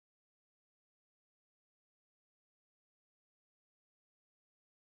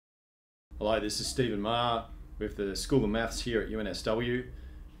Hello, this is Stephen Meagher with the School of Maths here at UNSW.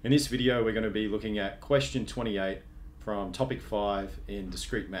 In this video we're going to be looking at question 28 from topic 5 in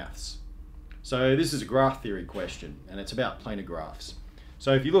discrete maths. So this is a graph theory question and it's about planar graphs.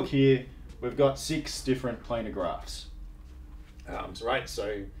 So if you look here, we've got 6 different planar graphs.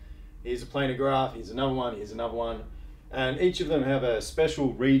 So here's a planar graph, here's another one, and each of them have a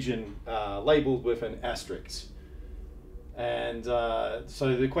special region labeled with an asterisk. And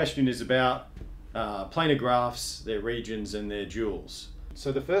so the question is about planar graphs, their regions and their duals.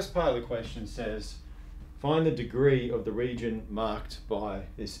 So the first part of the question says, find the degree of the region marked by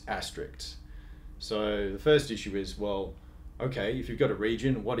this asterisk. So the first issue is, well, okay, if you've got a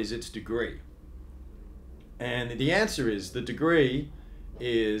region, what is its degree? And the answer is the degree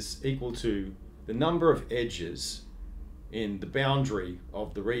is equal to the number of edges in the boundary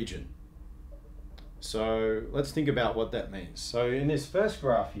of the region. So let's think about what that means. So in this first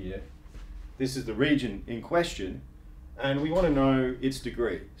graph here, this is the region in question, and we want to know its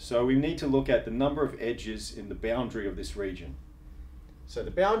degree. So we need to look at the number of edges in the boundary of this region. So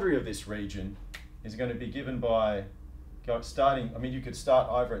the boundary of this region is going to be given by you could start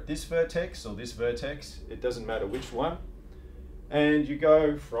either at this vertex or this vertex, it doesn't matter which one. And you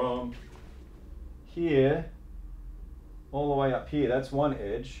go from here all the way up here, that's one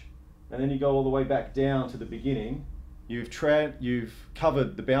edge. And then you go all the way back down to the beginning. You've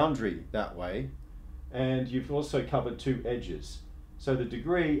covered the boundary that way, and you've also covered 2 edges. So the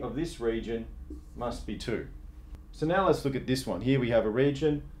degree of this region must be 2. So now let's look at this one. Here we have a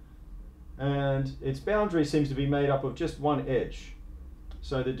region, and its boundary seems to be made up of just one edge.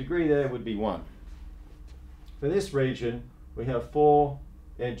 So the degree there would be 1. For this region, we have 4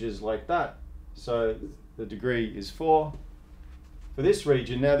 edges like that. So the degree is 4. For this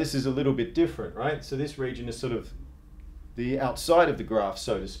region, now this is a little bit different, right? So this region is sort of the outside of the graph,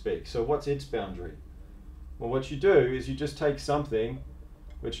 so to speak. So what's its boundary? Well, what you do is you just take something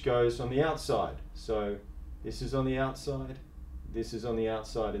which goes on the outside. So this is on the outside, this is on the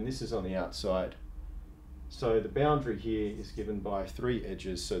outside, and this is on the outside. So the boundary here is given by 3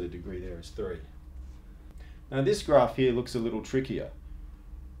 edges, so the degree there is 3. Now this graph here looks a little trickier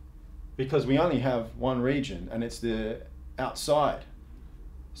because we only have one region and it's the outside.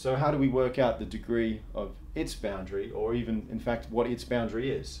 So how do we work out the degree of its boundary, or even in fact what its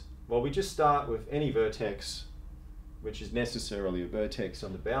boundary is? Well, we just start with any vertex which is necessarily a vertex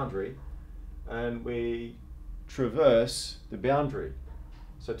on the boundary, and we traverse the boundary.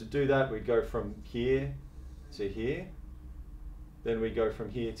 So to do that, we go from here to here, then we go from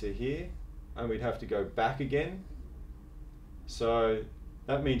here to here, and we'd have to go back again. So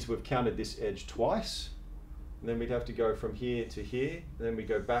that means we've counted this edge twice. And then we'd have to go from here to here, and then we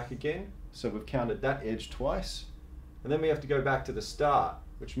go back again. So we've counted that edge twice. And then we have to go back to the start,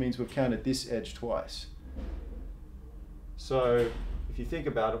 which means we've counted this edge twice. So if you think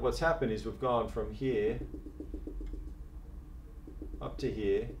about it, what's happened is we've gone from here up to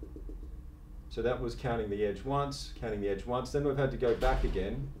here. So that was counting the edge once, then we've had to go back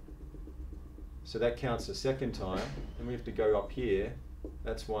again. So that counts a second time, and we have to go up here.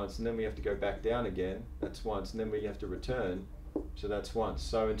 That's once, and then we have to go back down again. That's once, and then we have to return. So that's once.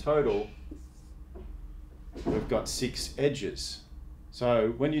 So in total, we've got 6 edges.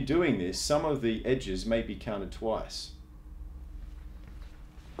 So when you're doing this, some of the edges may be counted twice.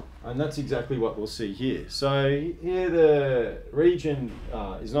 And that's exactly what we'll see here. So here the region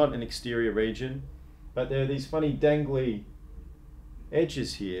is not an exterior region, but there are these funny dangly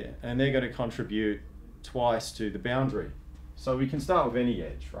edges here, and they're going to contribute twice to the boundary. So we can start with any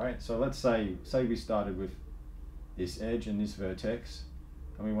edge, right? So let's say we started with this edge and this vertex,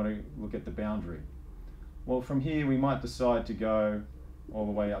 and we want to look at the boundary. Well, from here we might decide to go all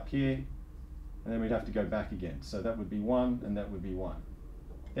the way up here, and then we'd have to go back again. So that would be 1, and that would be 1.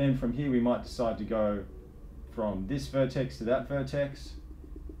 Then from here we might decide to go from this vertex to that vertex.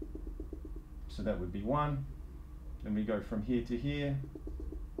 So that would be 1. Then we go from here to here,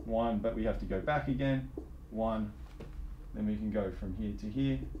 1, but we have to go back again, 1. Then we can go from here to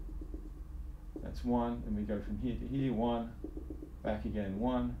here, that's 1, and we go from here to here, 1, back again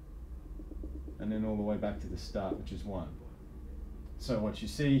 1, and then all the way back to the start, which is 1. So what you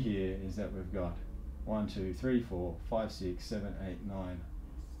see here is that we've got 1, 2, 3, 4, 5, 6, 7, 8, 9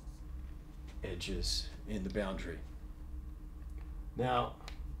 edges in the boundary. Now,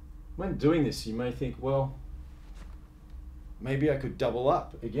 when doing this, you may think, well, maybe I could double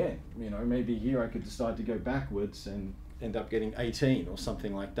up again. Maybe here I could decide to go backwards and end up getting 18 or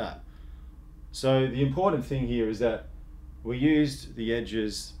something like that. So the important thing here is that we used the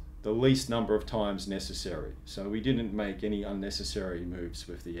edges the least number of times necessary. So we didn't make any unnecessary moves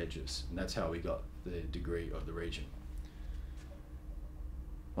with the edges, and that's how we got the degree of the region.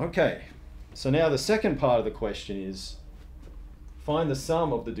 Okay, so now the second part of the question is find the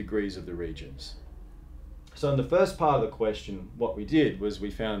sum of the degrees of the regions. So in the first part of the question, what we did was we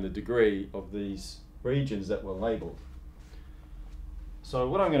found the degree of these regions that were labeled. So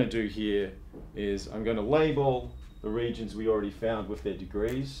what I'm going to do here is I'm going to label the regions we already found with their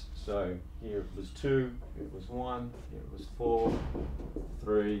degrees. So here it was 2, here it was 1, here it was 4,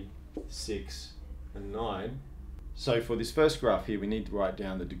 3, 6, and 9. So for this first graph here, we need to write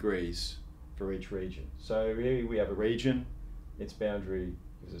down the degrees for each region. So here we have a region, its boundary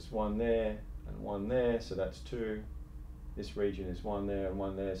is this 1 there and 1 there, so that's 2. This region is 1 there and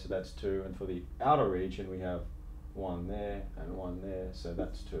 1 there, so that's 2. And for the outer region, we have 1 there and 1 there, so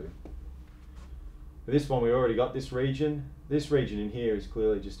that's 2. For this one, we already got this region. This region in here is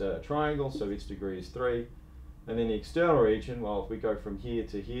clearly just a triangle, so its degree is 3. And then the external region, well, if we go from here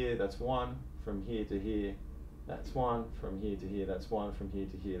to here, that's 1. From here to here, that's 1. From here to here, that's 1. From here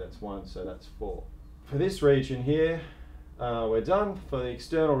to here, that's 1, so that's 4. For this region here, we're done. For the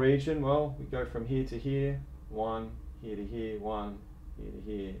external region, well, we go from here to here, 1, here to here, 1, here to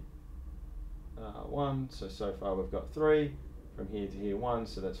here, 1. So far we've got 3. From here to here, 1,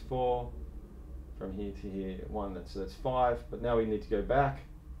 so that's 4. From here to here, 1, so that's 5. But now we need to go back,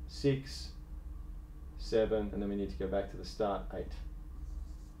 6, 7, and then we need to go back to the start, 8.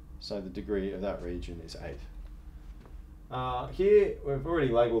 So the degree of that region is 8. Here we've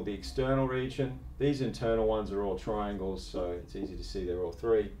already labelled the external region. These internal ones are all triangles, so it's easy to see they're all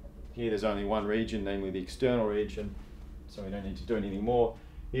 3. Here there's only one region, namely the external region, so we don't need to do anything more.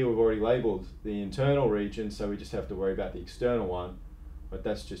 Here we've already labelled the internal region, so we just have to worry about the external one. But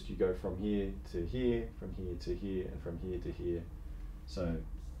that's just you go from here to here, from here to here, and from here to here. So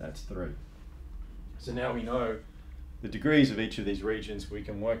that's 3. So now we know the degrees of each of these regions. We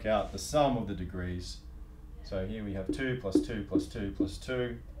can work out the sum of the degrees. So here we have 2 plus 2 plus 2 plus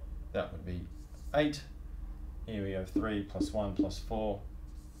 2. That would be 8. Here we have 3 plus 1 plus 4.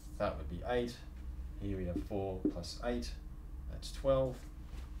 That would be 8. Here we have 4 plus 8. That's 12.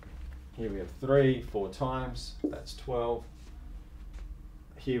 Here we have 3 4 times. That's 12.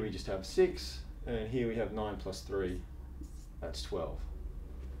 Here we just have 6, and here we have 9 plus 3, that's 12.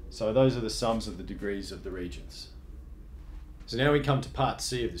 So those are the sums of the degrees of the regions. So now we come to part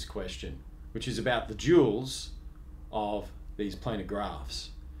C of this question, which is about the duals of these planar graphs.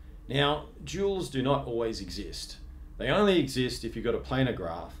 Now, duals do not always exist. They only exist if you've got a planar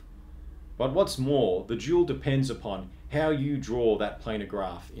graph. But what's more, the dual depends upon how you draw that planar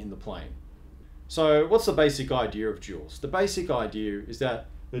graph in the plane. So what's the basic idea of duals? The basic idea is that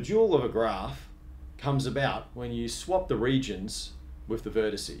the dual of a graph comes about when you swap the regions with the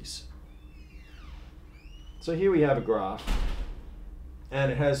vertices. So here we have a graph, and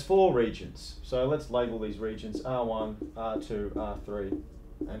it has 4 regions. So let's label these regions R1, R2, R3,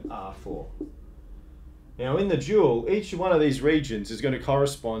 and R4. Now in the dual, each one of these regions is going to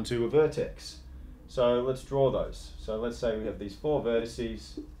correspond to a vertex. So let's draw those. So let's say we have these 4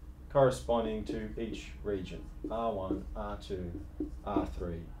 vertices corresponding to each region, R1, R2,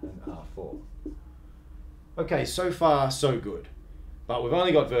 R3, and R4. Okay, so far so good, but we've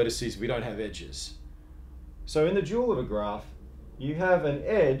only got vertices, we don't have edges. So in the dual of a graph, you have an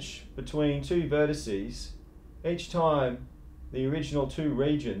edge between 2 vertices each time the original 2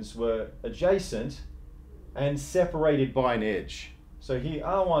 regions were adjacent and separated by an edge. So here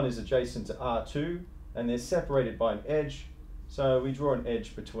R1 is adjacent to R2, and they're separated by an edge. So we draw an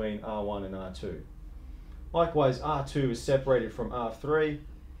edge between R1 and R2. Likewise, R2 is separated from R3,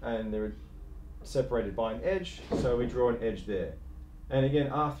 and they're separated by an edge, so we draw an edge there. And again,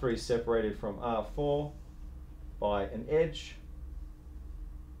 R3 is separated from R4 by an edge,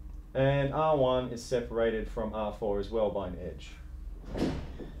 and R1 is separated from R4 as well by an edge.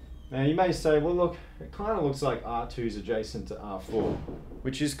 Now you may say, well look, it kind of looks like R2 is adjacent to R4,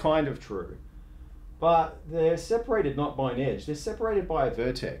 which is kind of true. But they're separated not by an edge, they're separated by a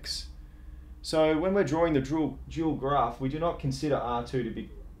vertex. So when we're drawing the dual graph, we do not consider R2 to be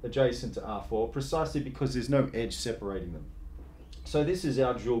adjacent to R4, precisely because there's no edge separating them. So this is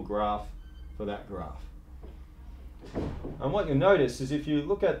our dual graph for that graph. And what you'll notice is if you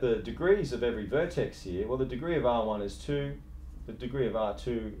look at the degrees of every vertex here, well the degree of R1 is 2, the degree of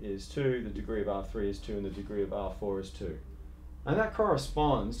R2 is 2, the degree of R3 is 2, and the degree of R4 is 2. And that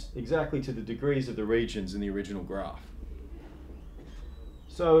corresponds exactly to the degrees of the regions in the original graph.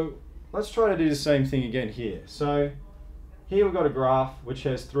 So let's try to do the same thing again here. So here we've got a graph which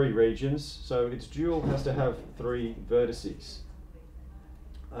has 3 regions, so its dual has to have 3 vertices.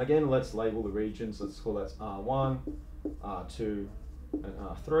 Again, let's label the regions. Let's call that R1, R2, and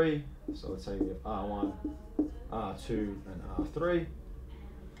R3. So let's say we have R1, R2, and R3.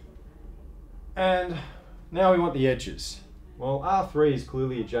 And now we want the edges. Well, R3 is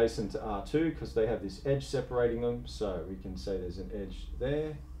clearly adjacent to R2 because they have this edge separating them. So we can say there's an edge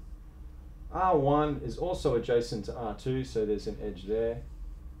there. R1 is also adjacent to R2, so there's an edge there.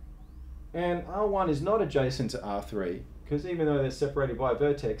 And R1 is not adjacent to R3 because even though they're separated by a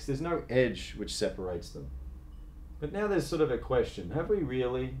vertex, there's no edge which separates them. But now there's sort of a question. Have we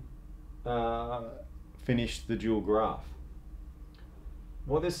really finished the dual graph?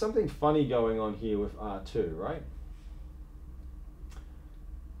 Well, there's something funny going on here with R2, right?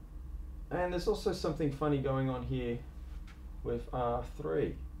 And there's also something funny going on here with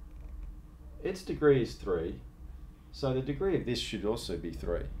R3. Its degree is 3, so the degree of this should also be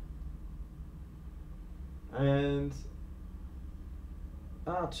 3. And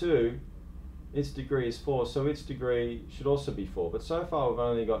R2, its degree is 4, so its degree should also be 4. But so far we've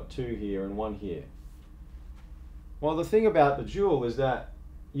only got 2 here and 1 here. Well, the thing about the dual is that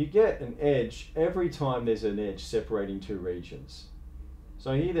you get an edge every time there's an edge separating two regions.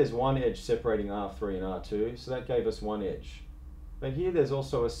 So here there's one edge separating R3 and R2, so that gave us one edge. But here there's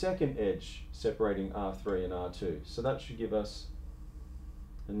also a second edge separating R3 and R2, so that should give us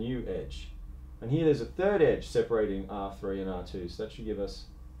a new edge. And here there's a third edge separating R3 and R2, so that should give us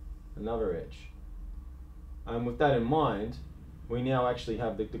another edge. And with that in mind, we now actually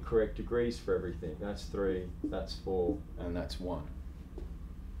have the correct degrees for everything. That's 3, that's 4, and that's 1.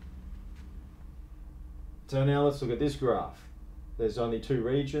 So now let's look at this graph. There's only 2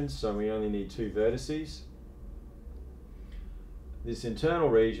 regions, so we only need 2 vertices. This internal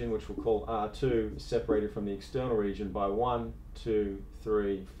region, which we'll call R2, is separated from the external region by 1, 2,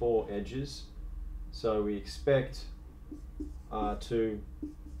 3, 4 edges. So we expect R2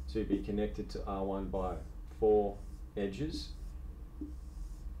 to be connected to R1 by 4 edges.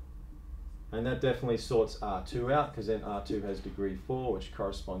 And that definitely sorts R2 out, because then R2 has degree 4, which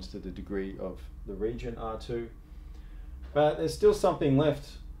corresponds to the degree of the region R2. But there's still something left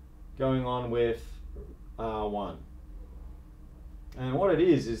going on with R1. And what it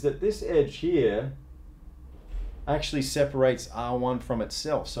is that this edge here actually separates R1 from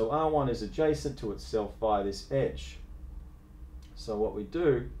itself. So R1 is adjacent to itself via this edge. So what we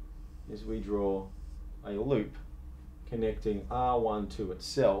do is we draw a loop connecting R1 to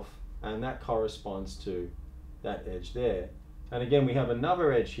itself, and that corresponds to that edge there. And again, we have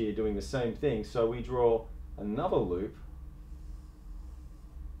another edge here doing the same thing, so we draw another loop,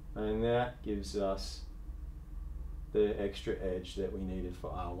 and that gives us the extra edge that we needed for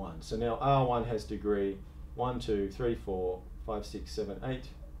R1. So now R1 has degree 1, 2, 3, 4, 5, 6, 7, 8,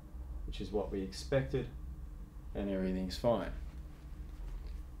 which is what we expected, and everything's fine.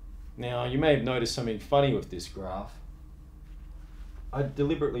 Now you may have noticed something funny with this graph. I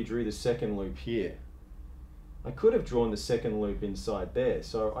deliberately drew the second loop here. I could have drawn the second loop inside there,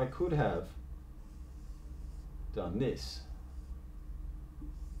 so I could have done this.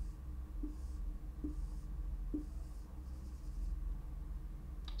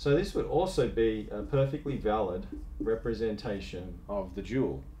 So this would also be a perfectly valid representation of the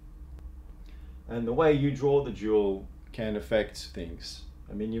dual. And the way you draw the dual can affect things.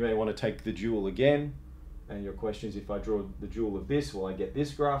 I mean, you may want to take the dual again, and your question is, if I draw the dual of this, will I get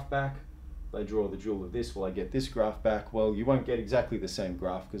this graph back? If I draw the dual of this, will I get this graph back? Well, you won't get exactly the same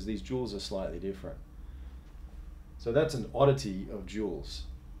graph because these duals are slightly different. So that's an oddity of duals.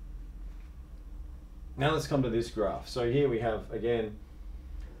 Now let's come to this graph. So here we have, again,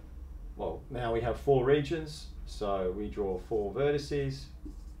 well, now we have 4 regions, so we draw 4 vertices.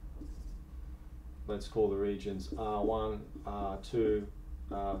 Let's call the regions R1, R2,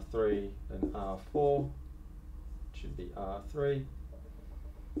 R3, and R4. It should be R3.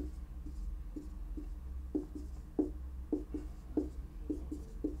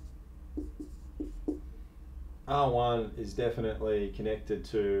 R1 is definitely connected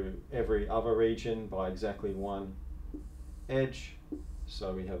to every other region by exactly 1 edge,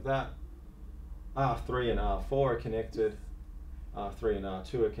 so we have that. R3 and R4 are connected, R3 and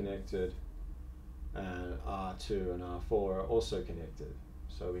R2 are connected, and R2 and R4 are also connected.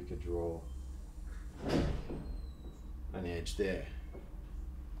 So we could draw an edge there.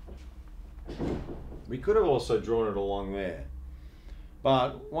 We could have also drawn it along there,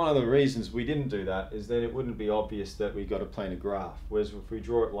 but one of the reasons we didn't do that is that it wouldn't be obvious that we got a planar graph, whereas if we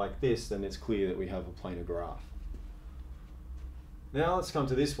draw it like this, then it's clear that we have a planar graph. Now let's come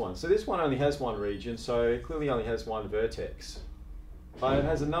to this one. So this one only has 1 region, so it clearly only has 1 vertex. But it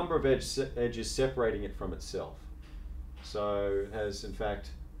has a number of edges separating it from itself. So it has, in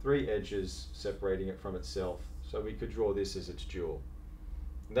fact, 3 edges separating it from itself. So we could draw this as its dual.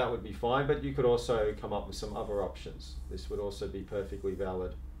 That would be fine, but you could also come up with some other options. This would also be perfectly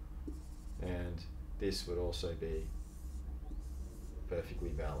valid, and this would also be perfectly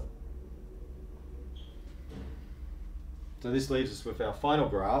valid. So this leaves us with our final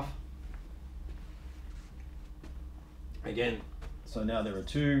graph. Again, so now there are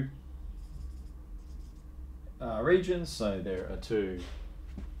 2 regions, so there are 2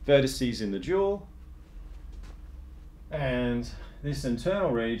 vertices in the dual, and this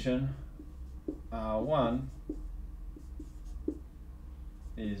internal region, R1,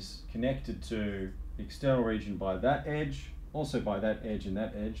 is connected to the external region by that edge, also by that edge and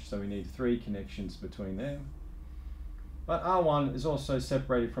that edge, so we need 3 connections between them. But R1 is also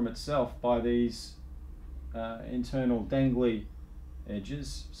separated from itself by these internal dangly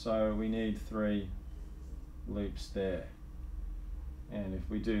edges, so we need 3 loops there. And if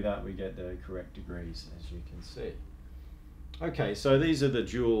we do that, we get the correct degrees, as you can see. Okay, so these are the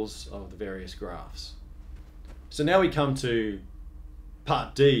duals of the various graphs. So now we come to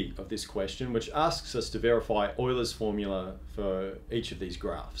part D of this question, which asks us to verify Euler's formula for each of these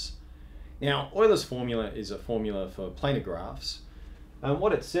graphs. Now, Euler's formula is a formula for planar graphs, and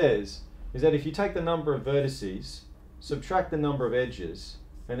what it says is that if you take the number of vertices, subtract the number of edges,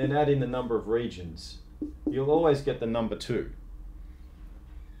 and then add in the number of regions, you'll always get the number 2.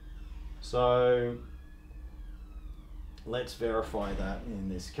 So let's verify that in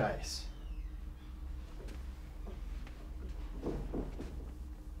this case.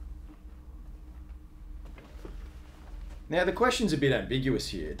 Now the question's a bit ambiguous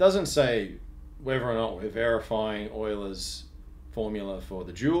here. It doesn't say whether or not we're verifying Euler's formula for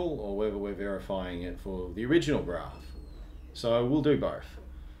the dual or whether we're verifying it for the original graph. So we'll do both.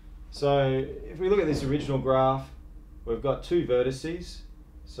 So if we look at this original graph, we've got 2 vertices.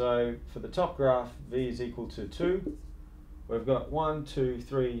 So for the top graph, V is equal to 2. We've got 1, 2,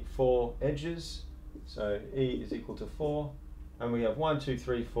 3, 4 edges. So E is equal to 4. And we have 1, 2,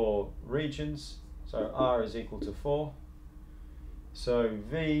 3, 4 regions. So R is equal to 4. So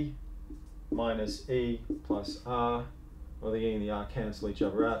V minus E plus R, well, the E and the R cancel each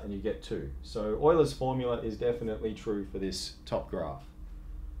other out and you get 2. So Euler's formula is definitely true for this top graph.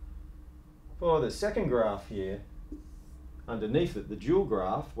 For the second graph here, underneath it, the dual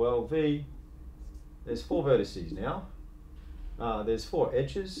graph, well, V, there's 4 vertices now. There's 4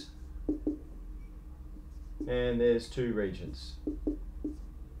 edges, and there's 2 regions.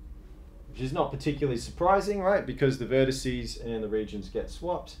 Which is not particularly surprising, right? Because the vertices and the regions get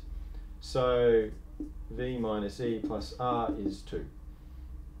swapped. So V minus E plus R is 2.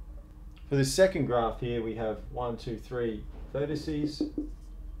 For the second graph here, we have 1, 2, 3 vertices.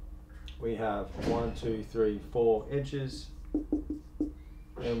 We have 1, 2, 3, 4 edges.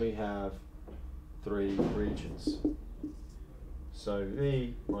 And we have 3 regions. So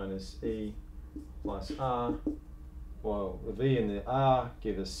V minus E plus R, well, the V and the R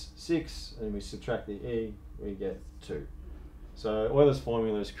give us 6, and we subtract the E, we get 2. So Euler's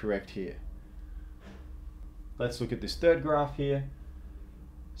formula is correct here. Let's look at this third graph here.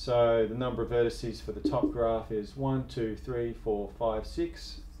 So the number of vertices for the top graph is 1, 2, 3, 4, 5,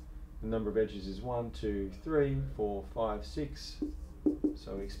 6. The number of edges is 1, 2, 3, 4, 5, 6.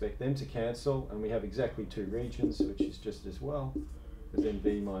 So we expect them to cancel, and we have exactly 2 regions, which is just as well. But then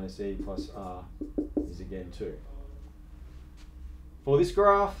V minus E plus R is again 2. For this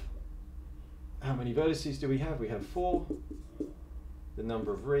graph, how many vertices do we have? We have 4. The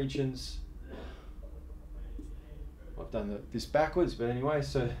number of regions, I've done this backwards, but anyway,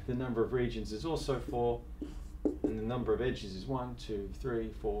 so the number of regions is also 4. And the number of edges is 1, 2,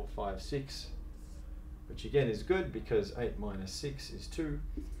 3, 4, 5, 6. Which again is good because 8 minus 6 is 2.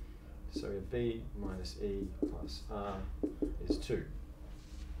 So we have V minus E plus R is 2.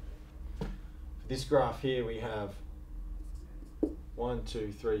 For this graph here we have 1,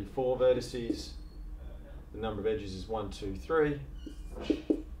 2, 3, 4 vertices. The number of edges is 1, 2, 3. And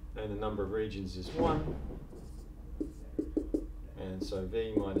the number of regions is 1. And so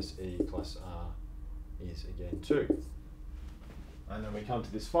V minus E plus R is again 2. And then we come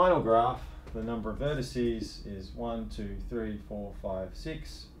to this final graph. The number of vertices is 1, 2, 3, 4, 5,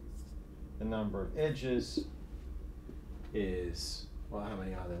 6. The number of edges is, well, how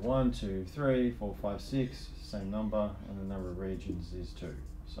many are there? 1, 2, 3, 4, 5, 6, same number, and the number of regions is 2.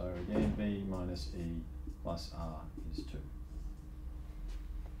 So again, V minus E plus R is 2.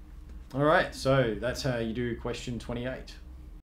 All right, so that's how you do question 28.